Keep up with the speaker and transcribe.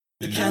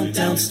The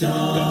countdown starts.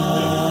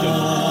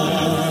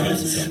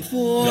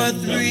 4,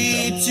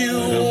 3, 2,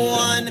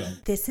 1.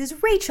 This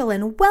is Rachel,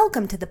 and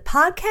welcome to the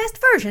podcast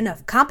version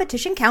of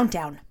Competition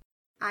Countdown.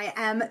 I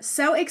am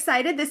so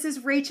excited. This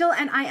is Rachel,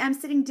 and I am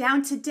sitting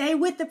down today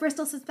with the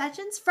Bristol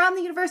Suspensions from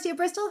the University of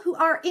Bristol, who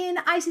are in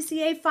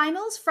ICCA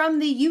finals from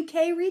the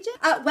UK region.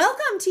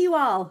 Welcome to you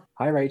all.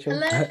 Hi, Rachel.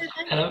 Hello.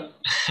 Hello.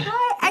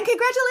 Hi, and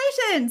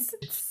congratulations.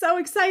 It's so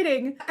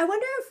exciting. I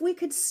wonder if we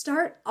could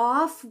start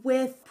off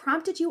with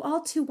prompted you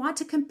all to want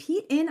to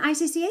compete in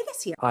ICCA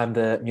this year. I'm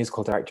the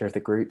musical director of the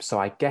group, so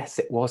I guess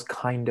it was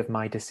kind of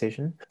my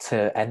decision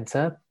to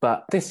enter.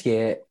 But this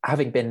year,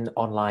 having been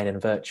online and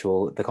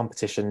virtual, the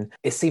competition,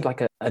 it seemed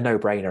like a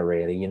no-brainer,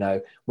 really. You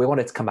know, we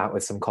wanted to come out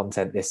with some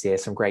content this year,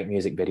 some great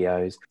music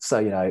videos. So,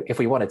 you know, if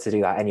we wanted to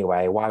do that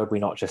anyway, why would we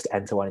not just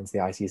enter one into the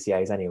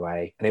ICCAs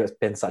anyway? And it's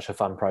been such a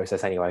fun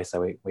process anyway,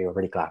 so we were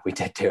really glad we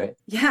did do it.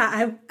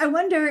 Yeah, I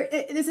wonder,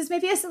 this is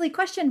maybe a silly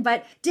question,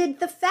 but did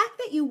the fact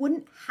that you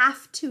wouldn't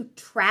have to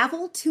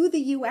travel to the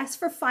US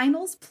for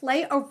finals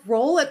play a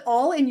role at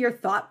all in your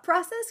thought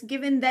process,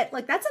 given that,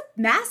 like, that's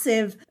a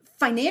massive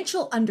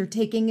financial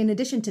undertaking in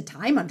addition to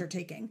time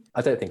undertaking?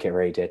 I don't think it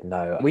really did,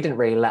 no. We didn't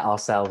really let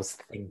ourselves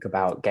think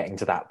about getting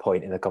to that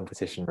point in the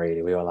competition,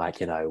 really. We were like,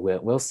 you know,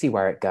 we'll see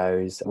where it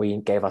goes. We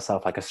gave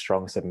ourselves like a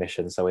strong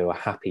submission, so we were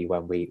happy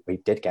when we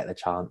did get the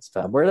chance.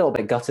 But we're a little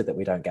bit gutted that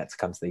we don't get to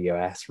come to the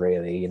US,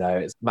 really. You know,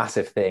 it's a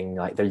massive thing.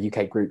 Like, the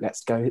UK group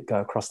gets to go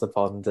across the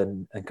pond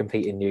and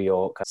compete in New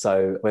York.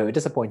 So we were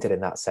disappointed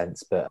in that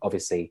sense. But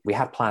obviously, we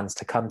had plans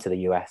to come to the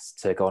US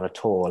to go on a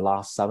tour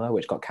last summer,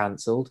 which got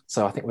cancelled.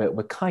 So I think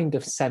we're kind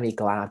of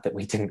semi-glad that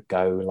we didn't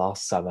go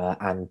last summer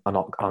and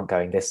aren't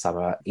going this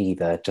summer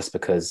either, just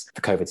because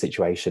the COVID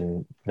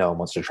situation, no one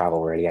wants to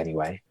travel really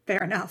anyway.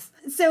 Fair enough.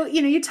 So,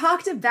 you know, you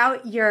talked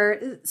about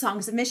your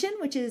song submission,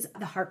 which is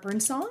the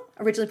Heartburn song,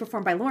 originally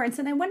performed by Lawrence.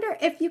 And I wonder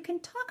if you can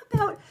talk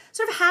about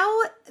sort of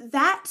how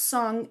that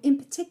song in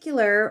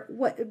particular,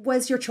 what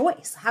was your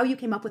choice, how you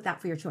came up with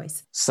that for your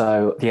choice.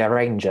 So the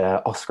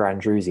arranger, Oscar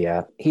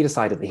Andruzia, he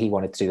decided that he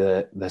wanted to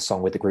do the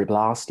song with the group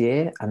last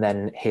year. And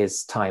then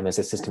his time as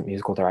assistant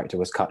musical director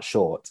was cut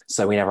short.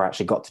 So we never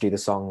actually got to do the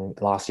song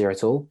last year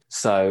at all.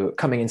 So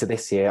coming into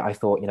this year, I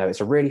thought, you know,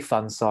 it's a really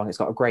fun song. It's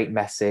got a great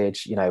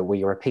message. You know,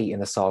 we repeat in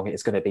the song,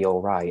 it's going to be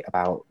all right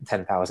about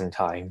 10,000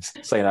 times.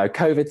 So, you know,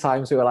 COVID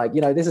times, we were like,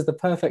 you know, this is the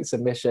perfect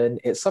submission.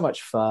 It's so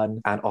much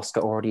fun. And Oscar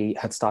already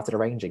had started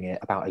arranging it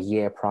about a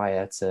year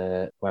prior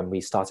to when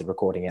we started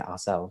recording it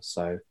ourselves.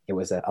 So it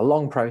was a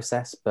long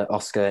process, but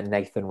Oscar,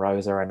 Nathan,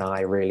 Rosa and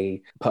I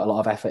really put a lot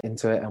of effort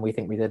into it. And we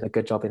think we did a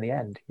good job in the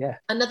end. Yeah.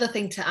 Another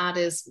thing to add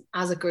is,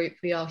 as a group,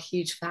 we are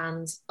huge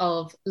fans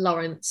of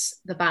Lawrence,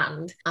 the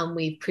band. And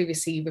we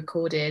previously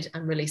recorded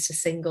and released a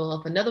single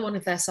of another one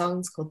of their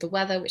songs called The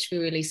Weather, which we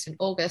released in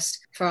August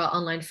for our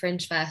online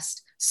Fringe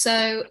Fest.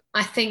 So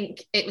I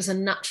think it was a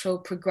natural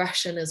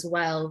progression as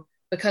well,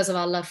 because of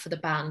our love for the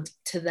band,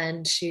 to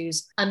then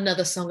choose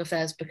another song of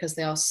theirs, because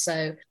a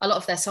lot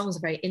of their songs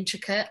are very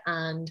intricate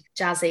and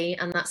jazzy,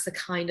 and that's the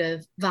kind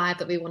of vibe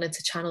that we wanted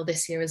to channel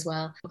this year as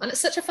well. And it's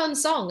such a fun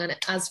song, and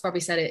as Robbie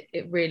said,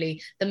 it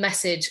really, the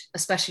message,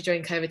 especially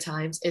during COVID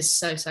times, is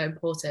so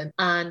important.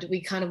 And we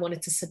kind of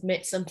wanted to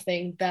submit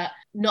something that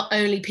not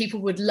only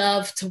people would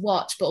love to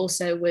watch, but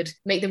also would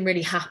make them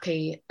really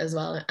happy as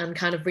well, and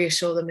kind of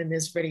reassure them in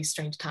these really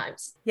strange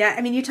times. Yeah,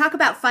 I mean, you talk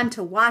about fun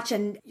to watch,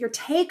 and your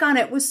take on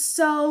it was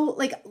so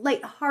like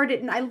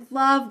lighthearted, and I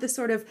love the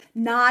sort of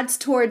nods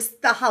towards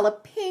the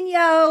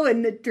jalapeno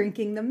and the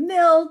drinking the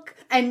milk,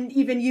 and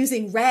even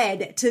using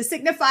red to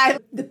signify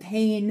the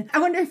pain. I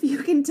wonder if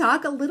you can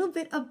talk a little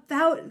bit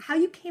about how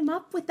you came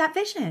up with that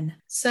vision.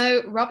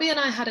 So Robbie and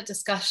I had a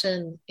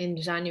discussion in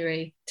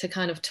January to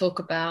kind of talk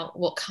about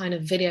what kind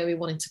of video we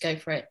wanted to go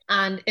for it.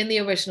 And in the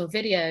original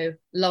video,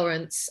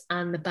 Lawrence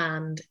and the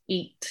band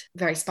eat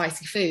very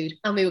spicy food.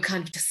 And we were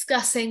kind of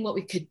discussing what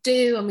we could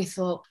do. And we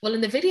thought, well,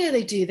 in the video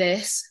they do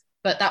this,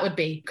 but that would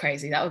be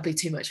crazy. That would be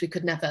too much. We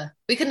could never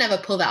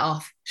pull that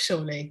off,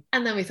 surely.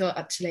 And then we thought,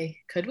 actually,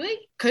 could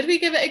we? Could we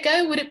give it a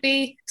go? Would it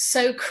be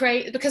so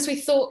great? Because we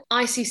thought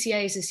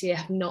ICCAs this year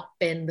have not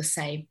been the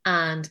same.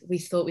 And we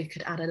thought we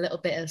could add a little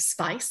bit of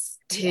spice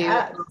to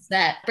our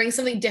set, bring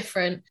something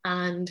different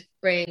and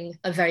bring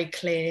a very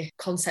clear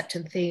concept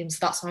and theme. So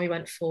that's why we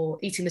went for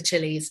eating the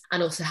chilies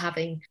and also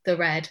having the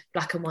red,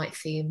 black and white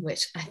theme,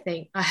 which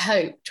I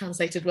hope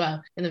translated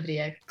well in the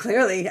video.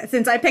 Clearly,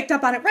 since I picked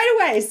up on it right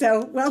away.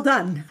 So well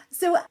done.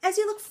 So as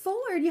you look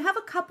forward, you have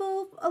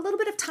a little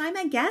bit of time,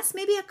 I guess,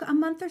 maybe a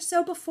month or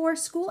so before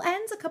school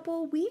ends, a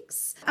couple of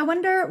weeks. I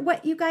wonder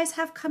what you guys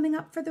have coming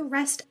up for the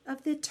rest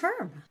of the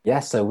term. Yeah,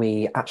 so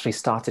we actually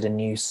started a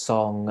new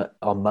song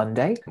on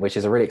Monday, which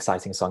is a really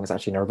exciting song. It's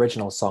actually an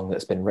original song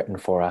that's been written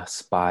for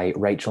us by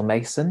Rachel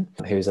Mason,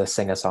 who's a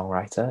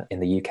singer-songwriter in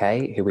the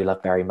UK, who we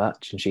love very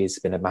much. And she's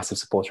been a massive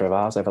supporter of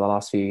ours over the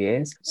last few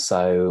years.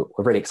 So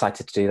we're really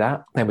excited to do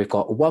that. Then we've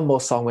got one more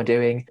song we're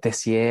doing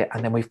this year.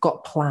 And then we've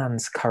got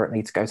plans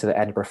currently to go to the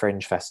Edinburgh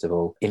Fringe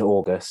Festival in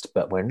August,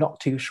 but we're not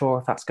too sure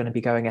if that's going to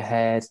be going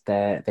ahead.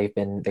 They've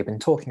been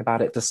talking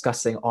about it,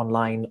 discussing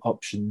online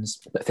options,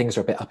 but things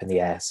are a bit up in the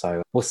air.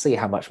 So we'll see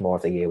how much more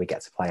of the year we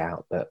get to play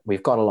out. But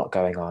we've got a lot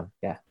going on.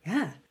 Yeah.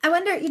 Yeah. I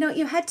wonder,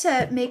 you had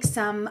to make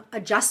some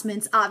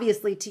adjustments,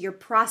 obviously, to your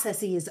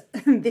processes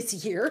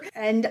this year.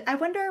 And I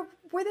wonder,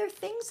 were there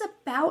things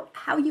about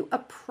how you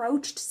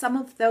approached some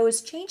of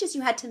those changes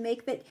you had to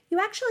make that you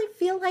actually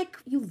feel like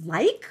you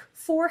like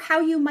for how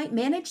you might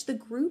manage the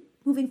group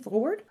moving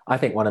forward? I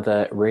think one of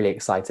the really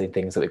exciting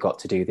things that we got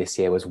to do this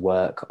year was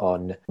work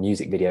on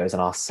music videos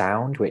and our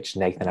sound, which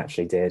Nathan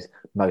actually did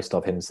most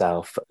of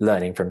himself,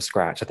 learning from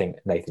scratch. I think,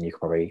 Nathan, you could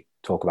probably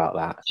talk about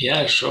that.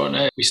 Yeah, sure.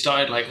 No, we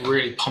started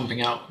really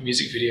pumping out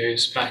music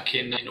videos back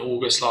in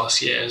August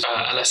last year. As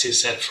Alessia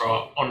said, for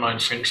our online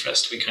Fringe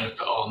Fest we kind of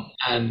put on,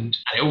 and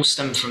it all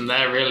stemmed from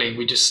there. Really,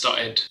 we just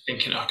started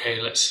thinking,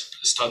 okay, let's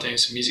start doing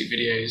some music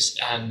videos,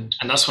 and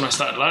that's when I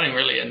started learning,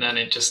 really. And then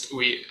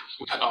we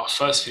put our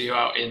first video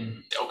out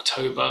in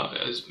October.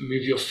 It was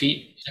Move Your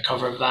Feet, a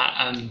cover of that,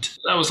 and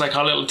that was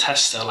our little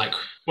tester,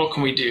 what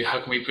can we do?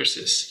 How can we push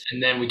this?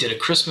 And then we did a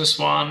Christmas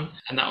one,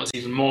 and that was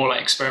even more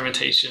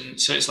experimentation.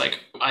 So it's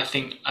I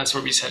think, as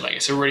Robbie said,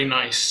 it's a really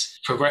nice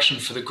progression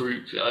for the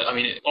group. I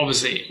mean,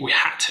 obviously we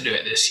had to do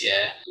it this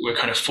year. We're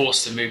kind of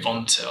forced to move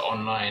on to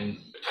online,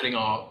 putting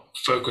our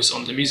focus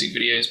on the music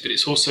videos, but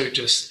it's also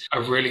just a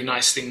really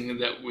nice thing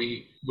that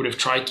we would have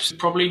tried to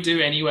probably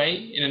do anyway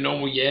in a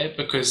normal year,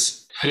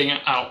 because putting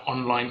out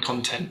online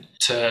content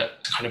to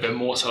kind of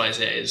immortalize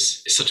it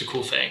is such a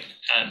cool thing.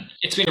 And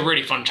it's been a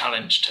really fun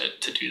challenge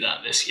to do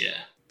that this year.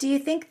 Do you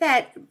think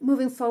that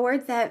moving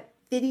forward that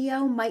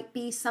video might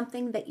be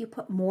something that you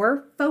put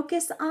more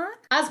focus on?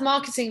 As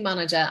marketing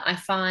manager, I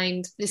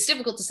find it's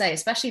difficult to say,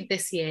 especially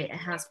this year. It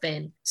has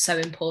been so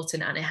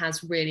important, and it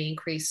has really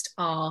increased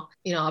our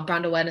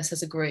brand awareness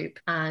as a group,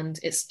 and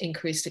it's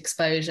increased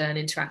exposure and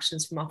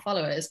interactions from our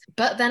followers.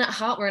 But then at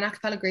heart, we're an a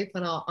cappella group,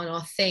 and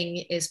our thing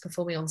is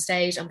performing on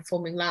stage and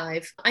performing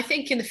live. I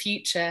think in the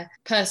future,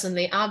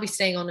 personally, I'll be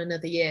staying on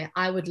another year.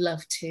 I would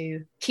love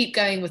to keep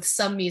going with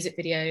some music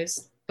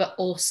videos, but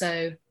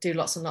also do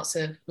lots and lots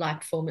of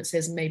live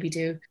performances, and maybe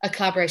do a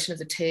collaboration of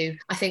the two.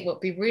 I think what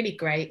would be really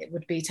great, it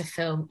would be to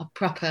film a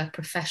proper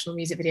professional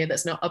music video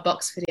that's not a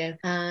box video.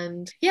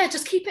 And yeah,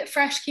 just keep it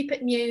fresh, keep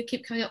it new,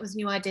 keep coming up with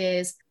new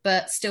ideas,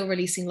 but still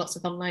releasing lots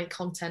of online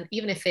content,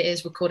 even if it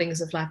is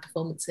recordings of live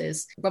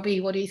performances.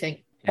 Robbie, what do you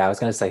think? Yeah, I was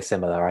going to say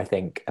similar. I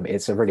think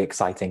it's a really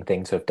exciting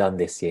thing to have done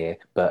this year,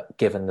 but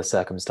given the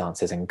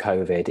circumstances in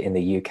COVID, in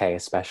the UK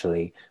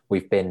especially,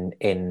 we've been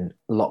in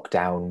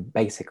lockdown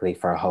basically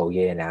for a whole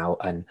year now,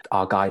 and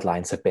our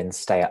guidelines have been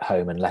stay at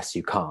home unless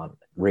you can't,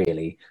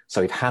 really.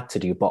 So we've had to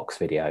do box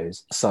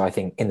videos. So I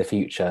think in the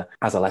future,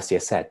 as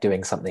Alessia said,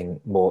 doing something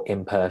more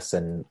in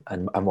person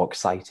and a more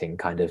exciting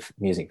kind of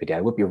music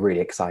video would be really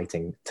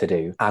exciting to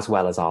do, as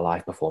well as our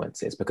live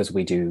performances, because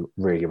we do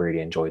really, really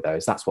enjoy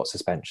those. That's what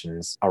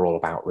Suspensions are all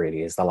about,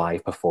 really, is the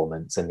live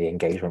performance and the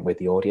engagement with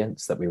the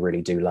audience that we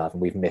really do love,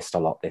 and we've missed a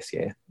lot this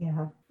year.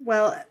 Yeah.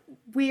 Well,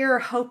 we're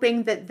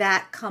hoping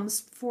that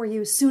comes for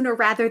you sooner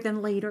rather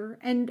than later,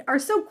 and are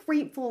so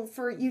grateful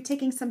for you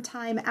taking some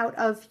time out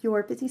of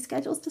your busy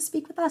schedules to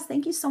speak with us.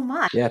 Thank you so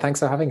much. Yeah,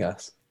 thanks for having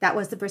us. That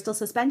was the Bristol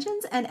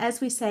Suspensions, and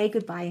as we say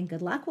goodbye and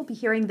good luck, we'll be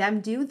hearing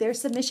them do their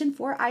submission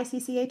for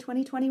ICCA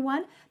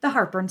 2021, the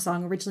Heartburn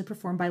song originally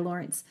performed by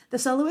Lawrence. The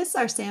soloists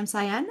are Sam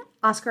Cyan,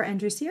 Oscar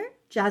Andrusier,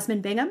 Jasmine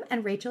Bingham,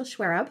 and Rachel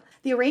Schwerub.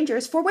 The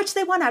arrangers, for which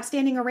they won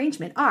Outstanding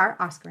Arrangement, are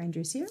Oscar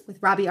Andrusier, with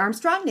Robbie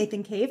Armstrong,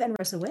 Nathan Cave, and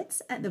Rosa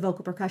Witz, and the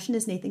vocal percussion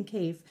is Nathan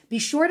Cave. Be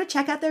sure to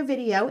check out their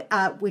video,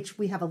 which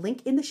we have a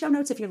link in the show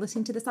notes if you're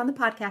listening to this on the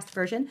podcast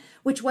version,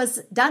 which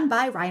was done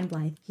by Ryan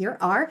Blythe. Here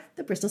are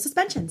the Bristol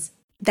Suspensions.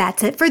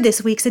 That's it for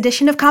this week's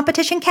edition of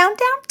Competition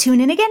Countdown.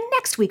 Tune in again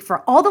next week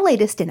for all the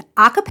latest in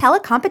a cappella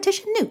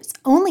competition news,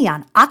 only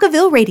on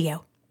Acaville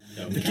Radio.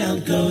 The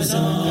count goes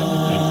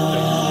on.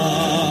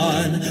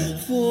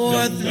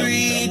 4,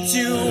 3,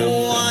 2,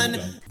 1.